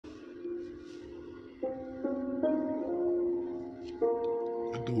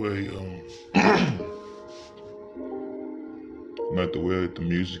the way not the way the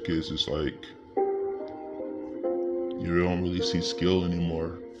music is. It's like you don't really see skill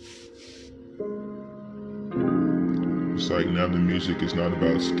anymore. It's like now the music is not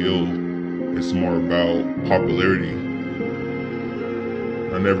about skill, it's more about popularity.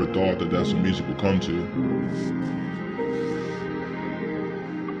 I never thought that that's what music would come to.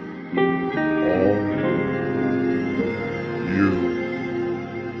 All you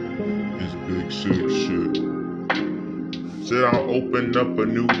is big sick shit. Said I'll open up a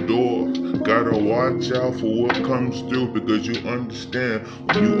new door. Gotta watch out for what comes through, because you understand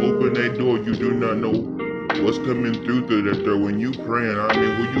when you open that door, you do not know what's coming through that door. When you praying, I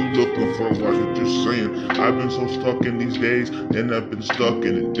mean, what you looking for? What you saying? I've been so stuck in these days, and I've been stuck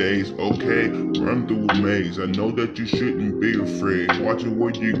in the days. Okay, run through a maze. I know that you shouldn't be afraid. Watching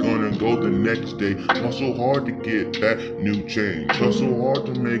where you're gonna go the next day. Hustle hard to get that new change. Hustle hard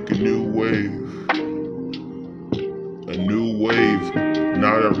to make a new wave. A new wave,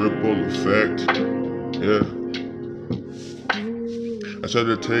 not a ripple effect. Yeah. I try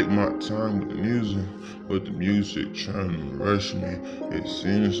to take my time with the music, but the music trying to rush me. It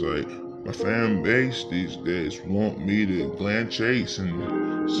seems like my fan base these days want me to glance chase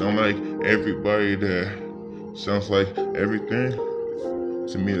and sound like everybody that sounds like everything.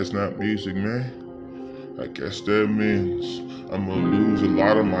 To me, that's not music, man. I guess that means I'ma lose a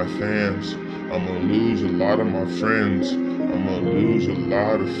lot of my fans. I'ma lose a lot of my friends. I'ma lose a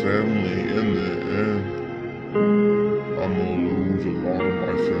lot of family in the end. I'ma lose a lot of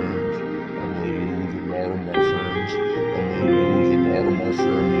my fans. I'ma lose a lot of my friends. I'ma lose a lot of my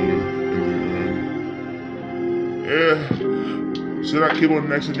family in the end. Yeah. Should I keep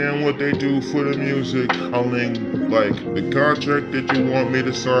on asking them what they do for the music? I mean, like, the contract that you want me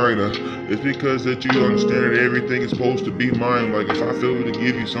to sign, it's because that you understand that everything is supposed to be mine. Like, if I feel to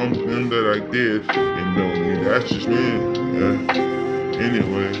give you something that I did, and no, man, that's just me. Yeah.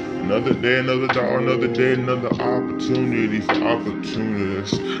 Anyway, another day, another dollar, another day, another opportunity for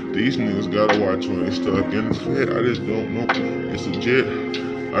opportunists. These niggas gotta watch when they stuck in the fit. I just don't know. It's legit.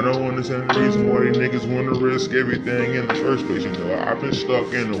 I don't understand the reason why these niggas want to risk everything in the first place. You know, I've been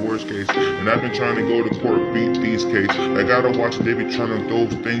stuck in the worst case, and I've been trying to go to court, beat these cases. I gotta watch they be trying to throw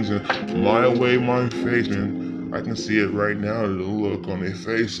things in my way, my face, man. I can see it right now, the look on their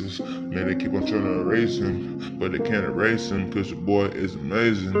faces. Man, they keep on trying to erase him, but they can't erase him because the boy is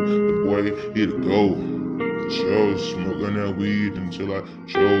amazing. The boy, he the GOAT. Show, smoking that weed until I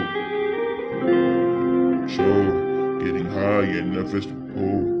choke. Getting high enough is the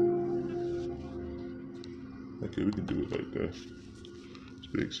pole. Okay, we can do it like that. It's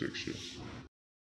big sick shit.